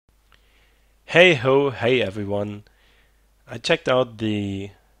Hey ho, hey everyone. I checked out the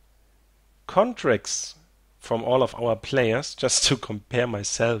contracts from all of our players just to compare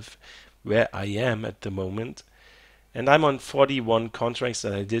myself where I am at the moment. And I'm on 41 contracts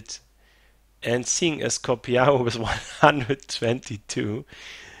that I did. And seeing as Copiao with 122,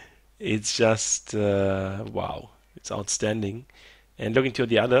 it's just wow, it's outstanding. And looking to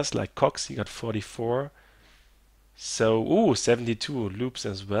the others, like Cox, he got 44. So, 72 loops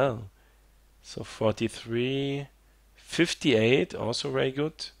as well. So 43, 58, also very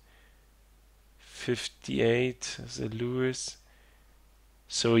good. 58 the Lewis.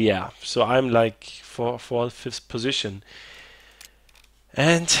 So yeah, so I'm like fourth, fifth position.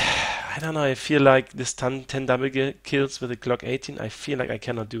 And I don't know, I feel like this 10 double kills with the Glock 18, I feel like I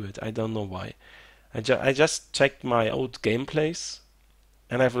cannot do it. I don't know why. I just checked my old gameplays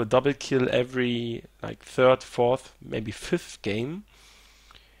and I have a double kill every like third, fourth, maybe fifth game.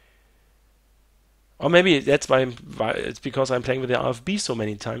 Or maybe that's why it's because I'm playing with the RFB so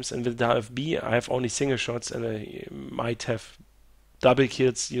many times, and with the RFB I have only single shots, and I might have double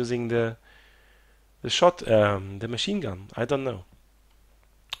kills using the machine gun. I don't know.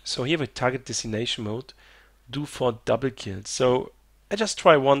 So here with target destination mode, do 4 double kills. So I just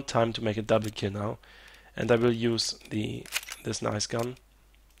try one time to make a double kill now, and I will use this nice gun,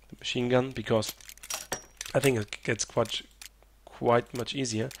 the machine gun, because I think it gets quite much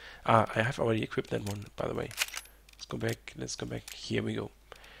easier. I have already equipped that one, by the way. Let's go back. Here we go.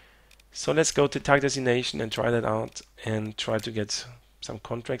 So let's go to target destination and try that out and try to get some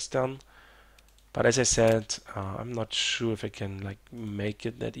contracts done. But as I said, I'm not sure if I can like make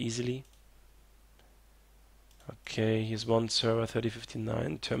it that easily. Okay, here's one server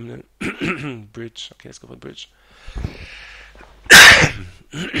 3059 terminal bridge. Okay, let's go for bridge.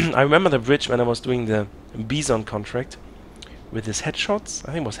 I remember the bridge when I was doing the Bison contract with his headshots.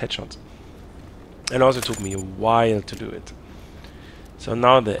 I think it was headshots. And also took me a while to do it. So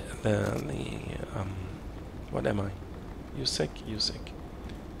now what am I? USEC.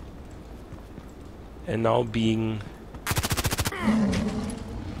 And now being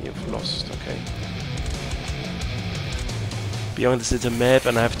you've lost, okay. Beyond this little map,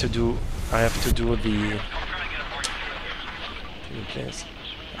 and I have to do the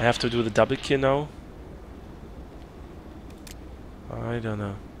I have to do the double kill now. I don't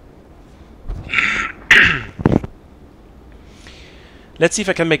know. Let's see if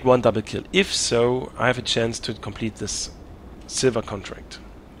I can make one double kill. If so, I have a chance to complete this silver contract.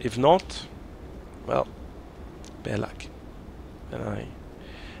 If not, well, bad luck. Then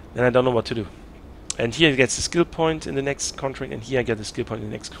I don't know what to do. And here it gets a skill point in the next contract, and here I get a skill point in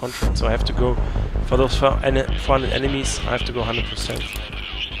the next contract. So I have to go for those 400 enemies. I have to go 100%.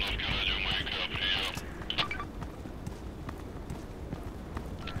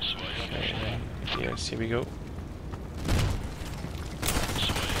 Yes, here we go.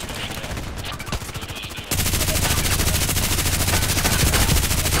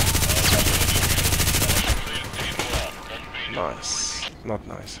 Nice. Not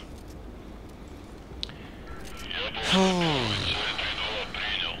nice.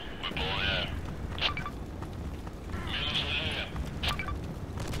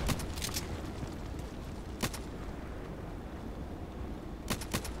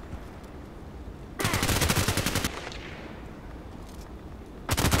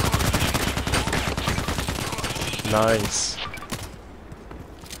 Nice.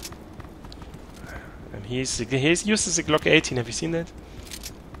 And he uses a Glock 18. Have you seen that?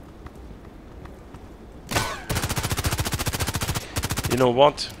 You know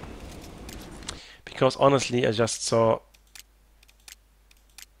what? Because honestly, I just saw.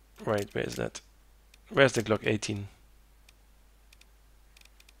 Right, where is that? Where's the Glock 18?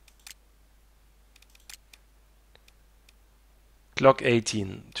 Glock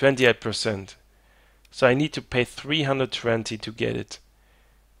 18, 28%. So I need to pay 320 to get it.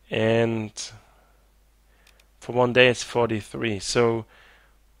 And for one day it's 43. So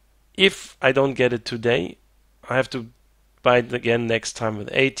if I don't get it today, I have to buy it again next time with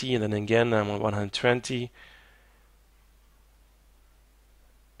 80, and then again I'm on 120.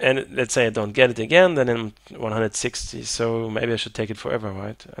 And let's say I don't get it again, then I'm 160. So maybe I should take it forever,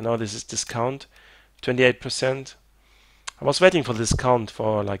 right? I know this is discount, 28%. I was waiting for discount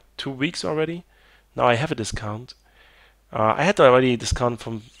for like 2 weeks already. Now I have a discount. I had already a discount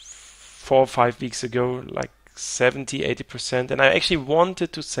from 4 or 5 weeks ago, like 70, 80%. And I actually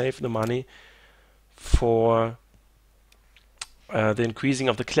wanted to save the money for the increasing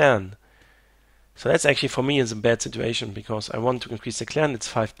of the clan. So that's actually for me is a bad situation, because I want to increase the clan. It's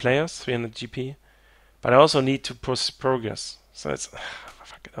 5 players, 300 GP. But I also need to progress. So it's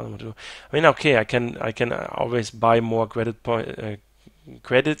fuck. fuck, I don't know what to do. I mean, okay, I can always buy more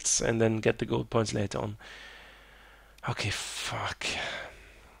credits and then get the gold points later on. Okay, fuck.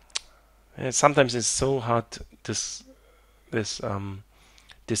 Sometimes it's so hard this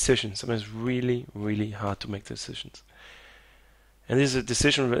decision. Sometimes it's really hard to make decisions. And this is a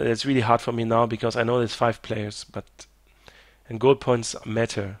decision that's really hard for me now because I know there's 5 players, and gold points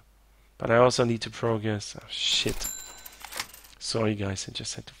matter. But I also need to progress. Oh, shit. Sorry guys, I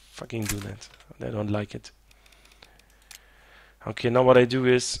just had to fucking do that. I don't like it. Okay, now what I do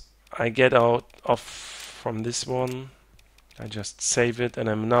is I get out from this one. I just save it, and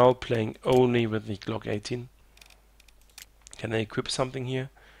I'm now playing only with the Glock 18. Can I equip something here?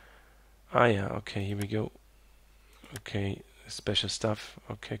 Ah yeah, okay, here we go. Okay, special stuff.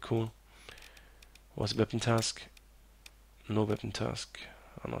 Okay, cool. What's weapon task? No weapon task.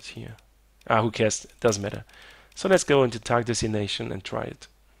 Oh, not here. Ah, who cares? It doesn't matter. So let's go into target destination and try it.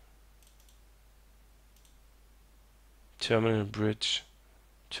 Terminal, bridge.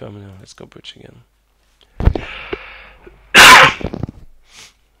 Terminal, let's go bridge again.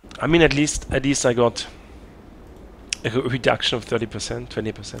 I mean, at least I got a reduction of 30%,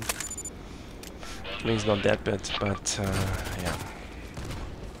 20%. I mean, it's not that bad, but yeah.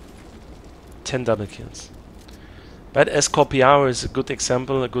 10 double kills. But Escorpiao is a good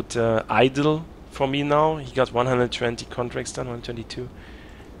example, a good idol for me now. He got 120 contracts done, 122.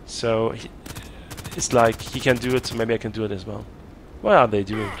 So it's like he can do it, so maybe I can do it as well. What are they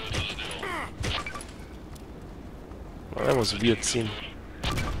doing? Well, that was a weird scene.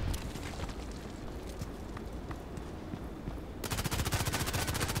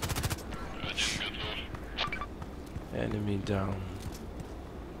 Enemy down.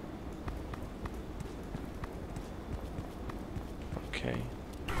 Okay.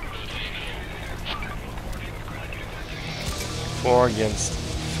 4 against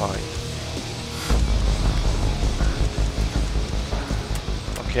 5.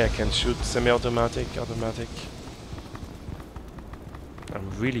 Okay, I can shoot semi-automatic, automatic. I'm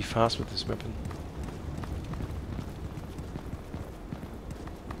really fast with this weapon.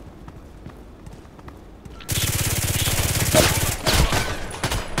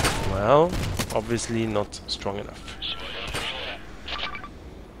 Well, obviously not strong enough.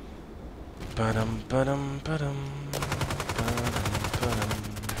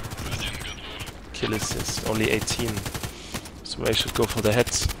 Kill assist, only 18. So I should go for the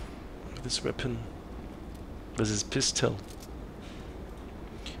heads with this weapon. With this pistol.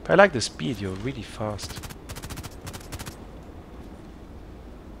 But I like the speed, you're really fast.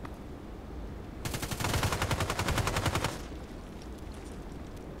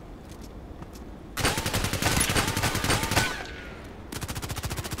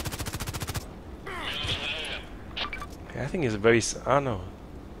 I think it's a very... ah no.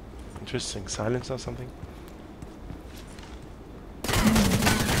 Interesting. Silence or something?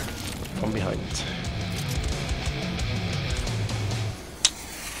 From behind.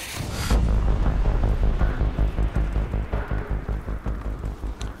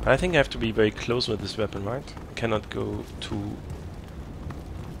 But I think I have to be very close with this weapon, right? I cannot go too...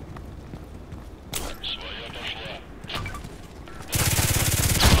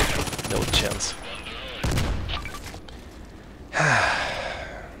 no chance.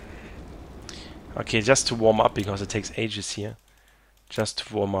 Okay, just to warm up, because it takes ages here. Just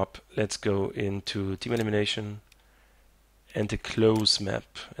to warm up, let's go into team elimination and the close map.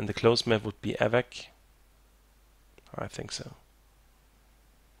 And the close map would be AVAC. I think so.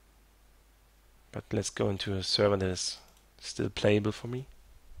 But let's go into a server that is still playable for me.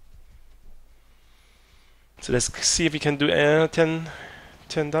 So let's see if we can do 10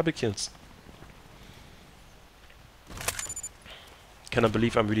 double kills. Cannot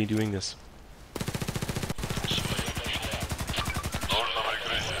believe I'm really doing this.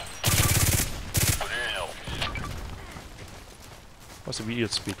 What's the video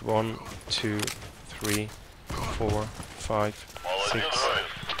speed? 1, 2, 3, 4, 5, 6.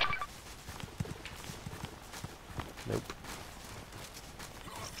 Nope.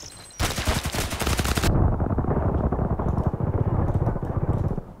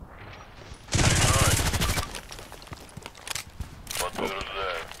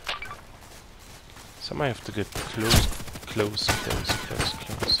 So I might have to get close.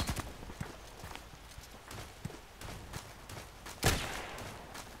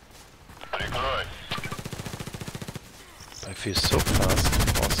 I feel so fast.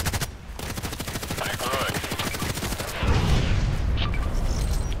 Awesome.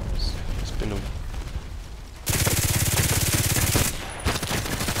 It's been a...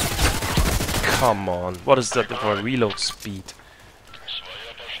 Come on, what is that for a reload speed?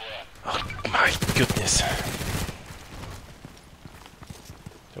 My goodness.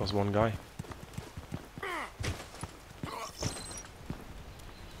 There was one guy.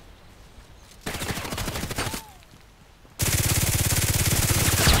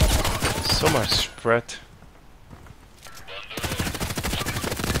 So much spread.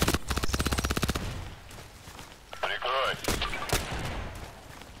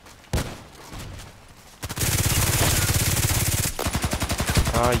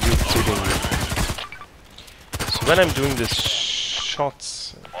 Are you kidding me? So when I'm doing these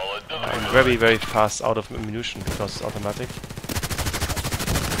shots, I'm very, very fast out of ammunition because it's automatic.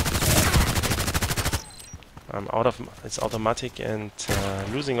 It's automatic and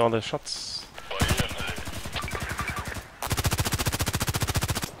losing all the shots.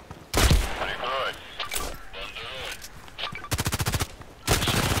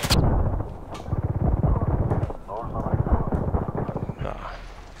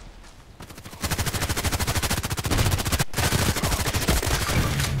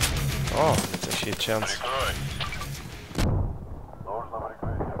 Oh, that's actually a chance.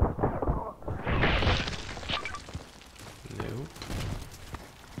 Nope.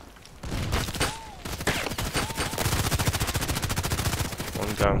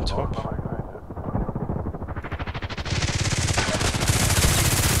 One guy on top.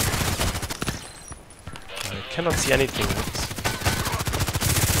 I cannot see anything.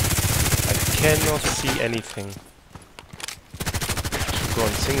 I cannot see anything. Go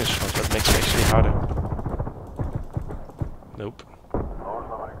on single shot, that makes it actually harder. Nope.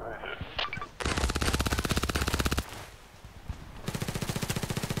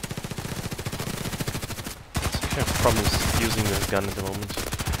 So I have problems using the gun at the moment.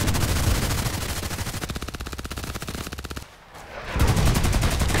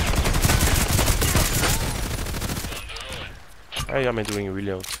 How am I doing a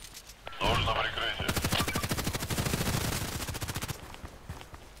reload?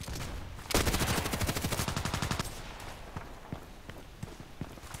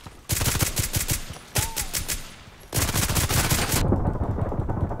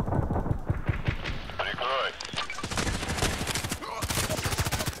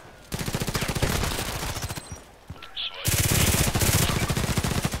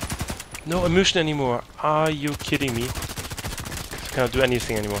 No ammunition anymore. Are you kidding me? I cannot do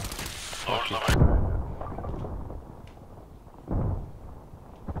anything anymore. Fuck it.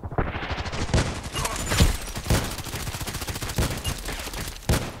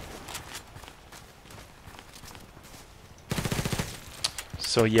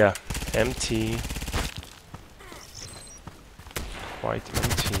 So yeah, empty. Quite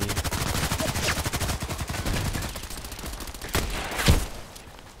empty.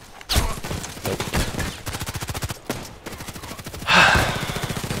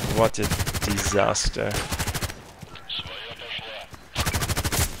 What a disaster.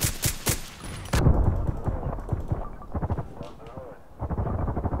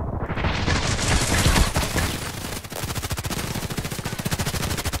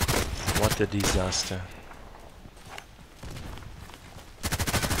 What a disaster.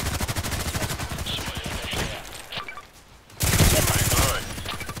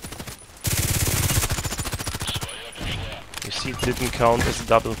 You see, it didn't count as a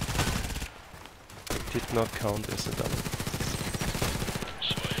double. Did not count as a double.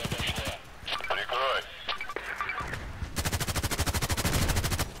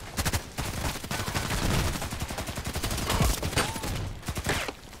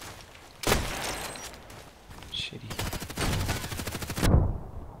 Shitty.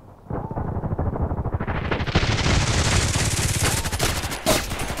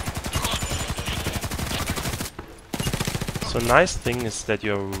 So nice thing is that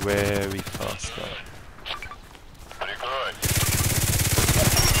you're very fast now.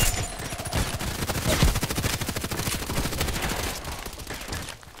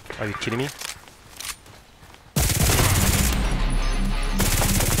 Are you kidding me?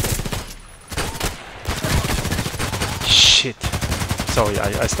 Shit. Sorry,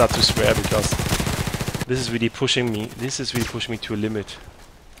 I start to swear because this is really pushing me. This is really pushing me to a limit.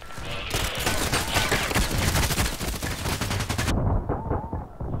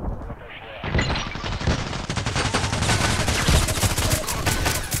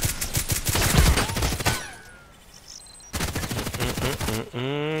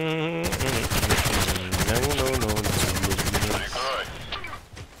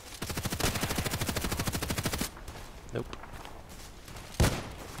 Nope.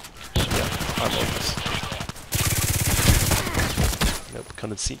 Yeah, I'm on this. Nope,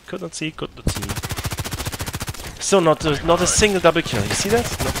 couldn't see, couldn't see, couldn't see. So not a single double kill. You see that?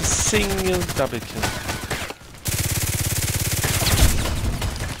 Not a single double kill.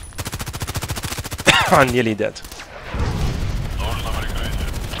 Nearly dead.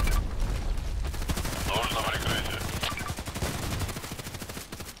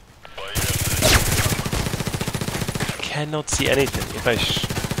 Cannot see anything.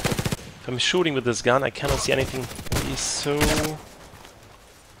 If I'm shooting with this gun, I cannot see anything. He's so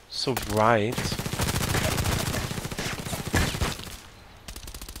bright.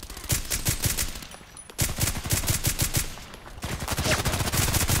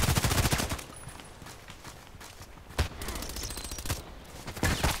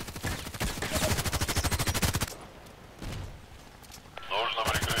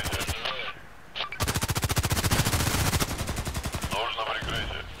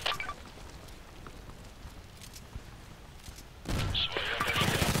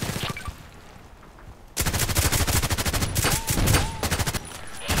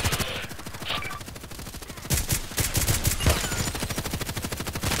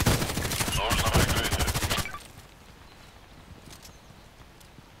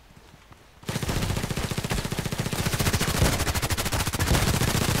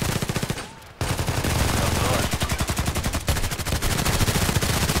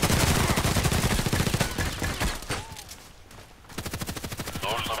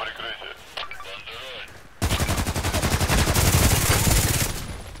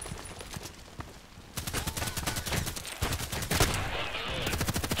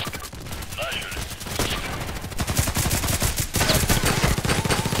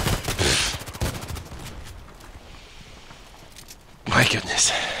 My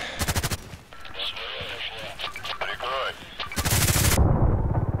goodness.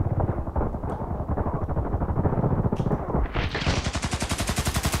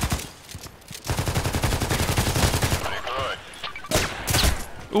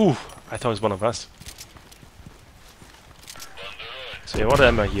 Ooh, I thought it was one of us. So yeah, what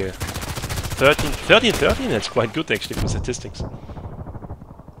am I here? 13, that's quite good actually for statistics.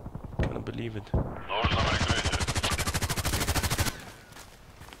 Can't believe it.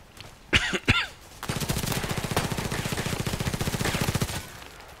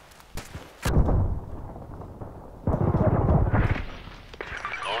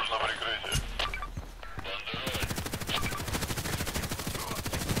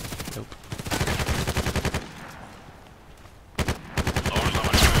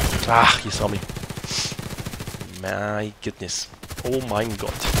 Ah, he saw me. My goodness. Oh my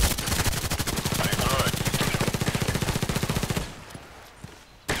god.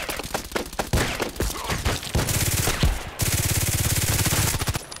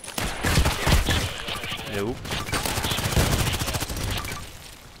 Nope.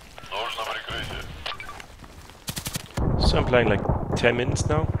 So I'm playing like 10 minutes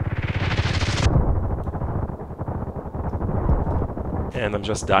now. And I'm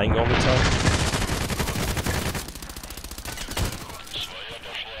just dying all the time.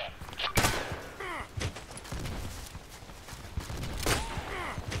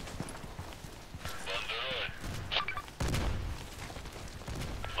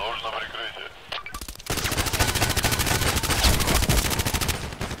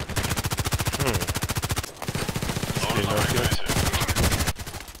 Still not good.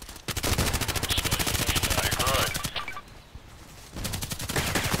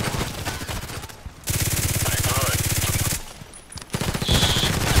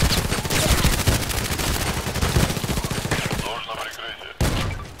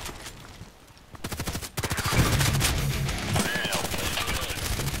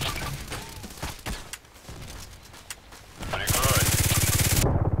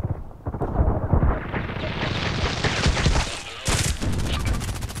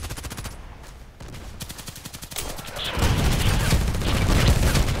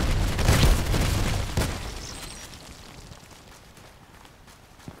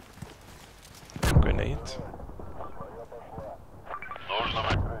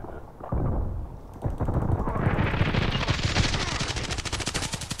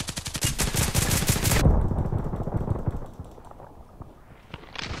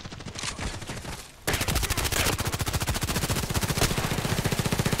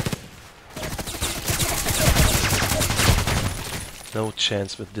 No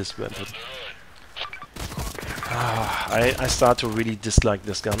chance with this weapon. I start to really dislike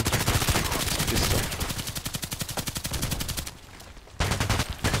this gun. Pistol.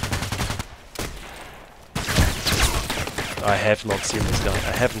 I have not seen this guy.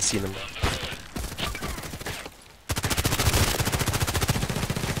 I haven't seen him.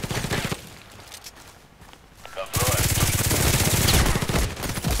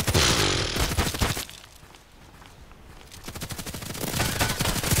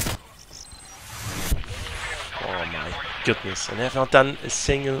 goodness. And I have not done a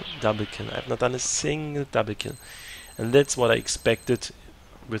single double kill. I have not done a single double kill. And that's what I expected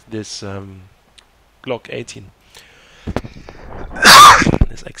with this Glock 18.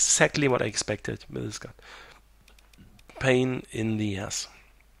 That's exactly what I expected with this gun. Pain in the ass.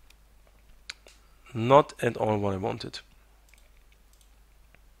 Not at all what I wanted.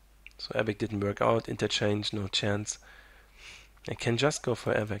 So Epic didn't work out. Interchange, no chance. I can just go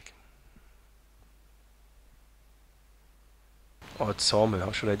for Epic. Odd Sawmill.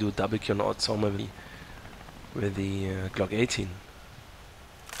 How should I do a double kill on Odd Sawmill with the Glock 18?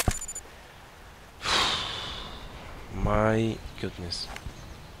 My goodness.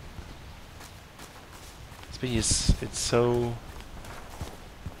 It's so...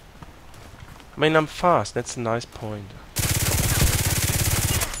 I mean, I'm fast. That's a nice point.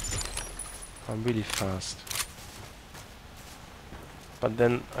 I'm really fast. But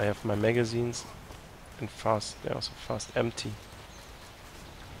then I have my magazines and fast. They're also fast empty.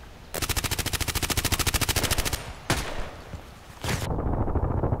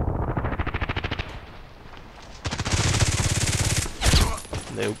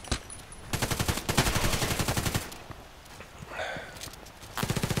 Nope.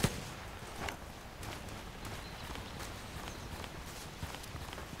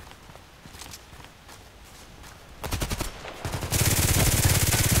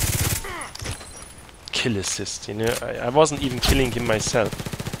 Kill assist, you know, I wasn't even killing him myself.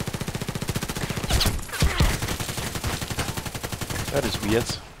 That is weird.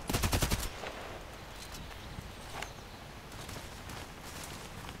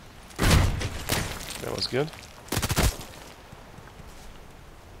 That was good.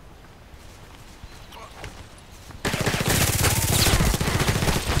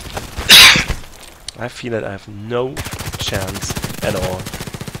 I feel that I have no chance at all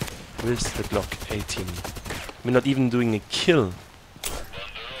with the Glock 18. We're not even doing a kill.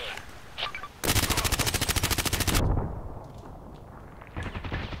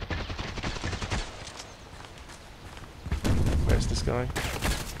 Where's this guy?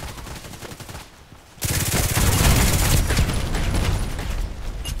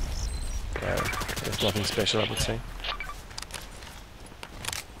 Yeah, there's nothing special, I would say.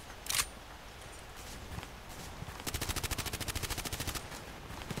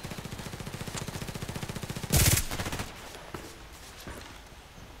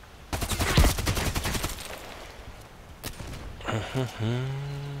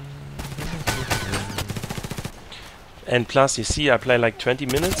 And plus, you see, I play like 20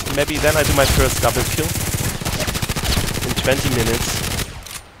 minutes, and maybe then I do my first double kill in 20 minutes.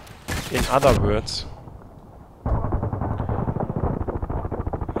 In other words,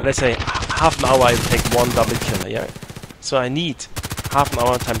 let's say half an hour I take one double kill, yeah? So I need half an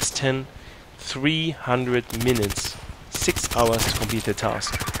hour times 10, 300 minutes, 6 hours to complete the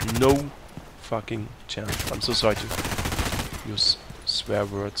task. No fucking chance. I'm so sorry to use swear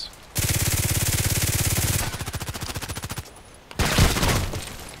words.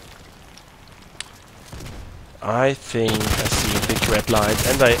 I think I see a big red light,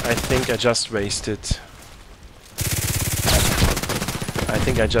 and I think I just wasted... I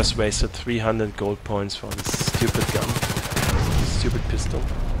think I just wasted 300 gold points for this stupid gun. Stupid pistol.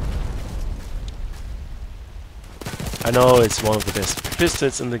 I know it's one of the best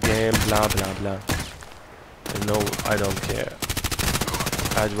pistols in the game, blah blah blah. No, I don't care.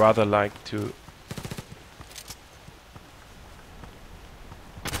 I'd rather like to...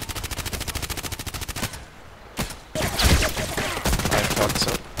 I thought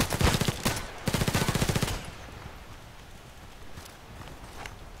so.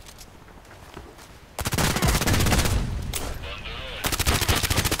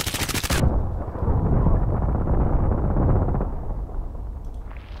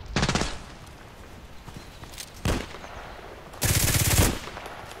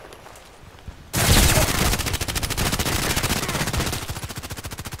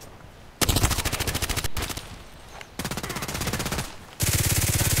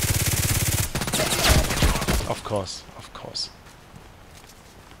 Of course.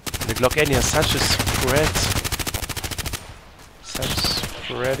 The Glock 18 has such a spread. Such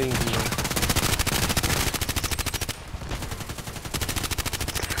spreading here.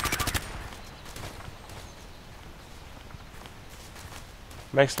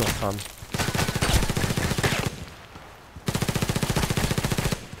 Makes no fun.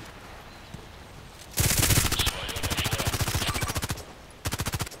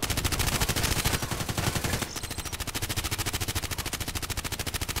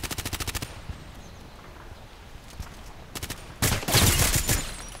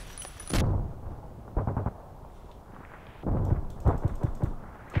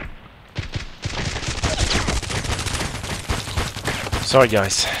 Sorry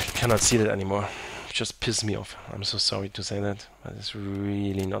guys, cannot see that anymore. It just pisses me off. I'm so sorry to say that, but it's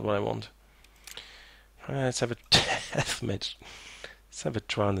really not what I want. Let's have a death match. Let's have a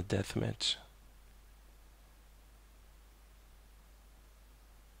try on the death match.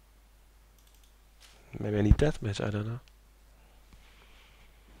 Maybe I need death match, I don't know.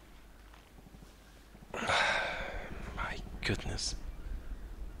 My goodness.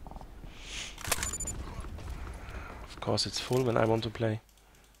 Of course it's full when I want to play.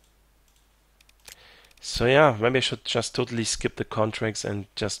 So yeah, maybe I should just totally skip the contracts and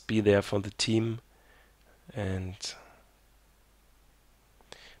just be there for the team. And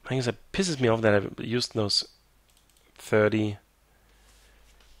I guess it pisses me off that I used those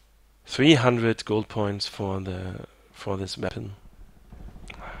 300 gold points for this weapon.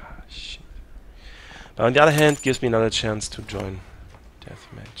 Shit. But on the other hand, gives me another chance to join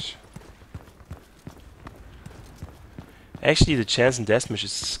deathmatch. Actually, the chance in deathmatch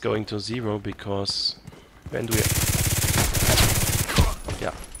is going to 0 because when do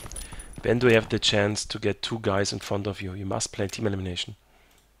we have the chance to get 2 guys in front of you? You must play team elimination.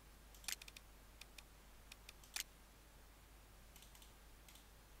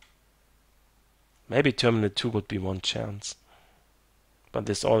 Maybe Terminal 2 would be one chance. But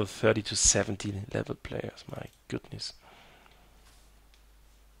there's all 30 to 70 level players. My goodness.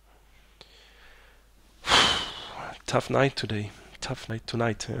 Tough night today. Tough night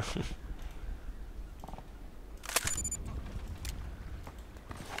tonight.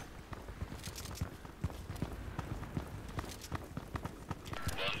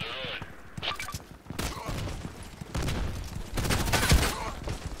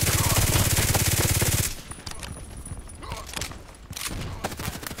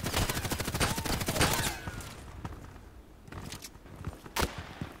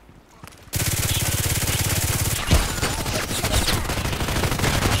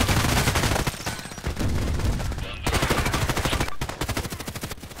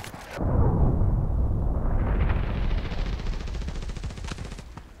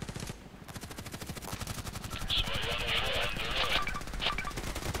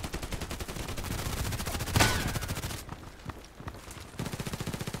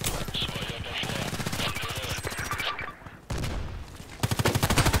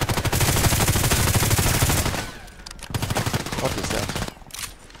 What is that?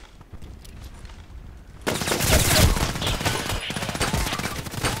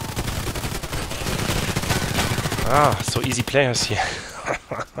 Ah, so easy players here.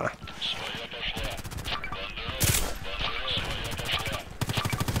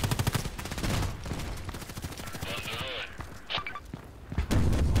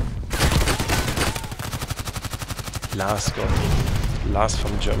 Last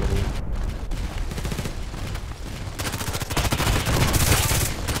from Germany.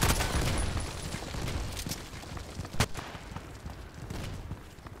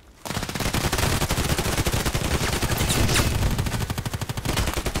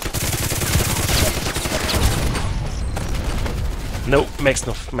 No, makes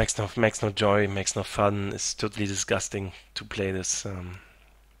no joy, makes no fun. It's totally disgusting to play this.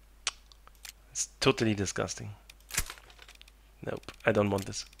 It's totally disgusting. Nope, I don't want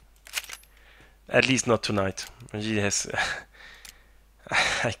this. At least not tonight. Yes,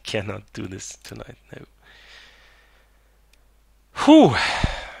 I cannot do this tonight. No. Whew.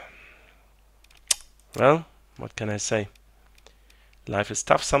 Well, what can I say? Life is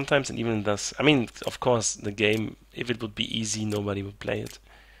tough sometimes, and even thus, I mean, of course, the game, if it would be easy, nobody would play it.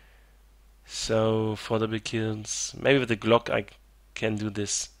 So, for double kills, maybe with the Glock I can do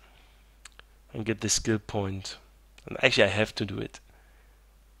this and get the skill point. And actually, I have to do it.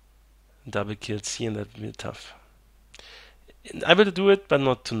 Double kills here, and that will be tough. I will do it, but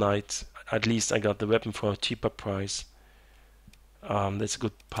not tonight. At least I got the weapon for a cheaper price. That's a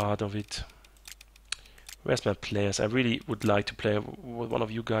good part of it. Where's my players? I really would like to play with one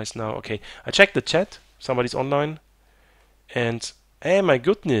of you guys now. Okay, I checked the chat. Somebody's online. And, hey, my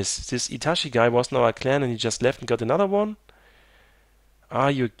goodness. This Itachi guy was in our clan and he just left and got another one?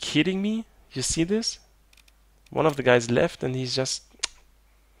 Are you kidding me? You see this? One of the guys left and he's just...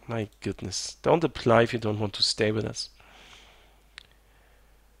 My goodness. Don't apply if you don't want to stay with us.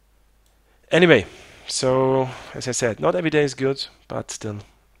 Anyway, so, as I said, not every day is good, but still.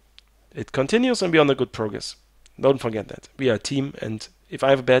 It continues and we're on a good progress. Don't forget that. We are a team, and if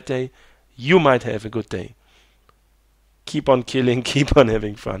I have a bad day, you might have a good day. Keep on killing, keep on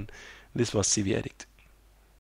having fun. This was CV Addict.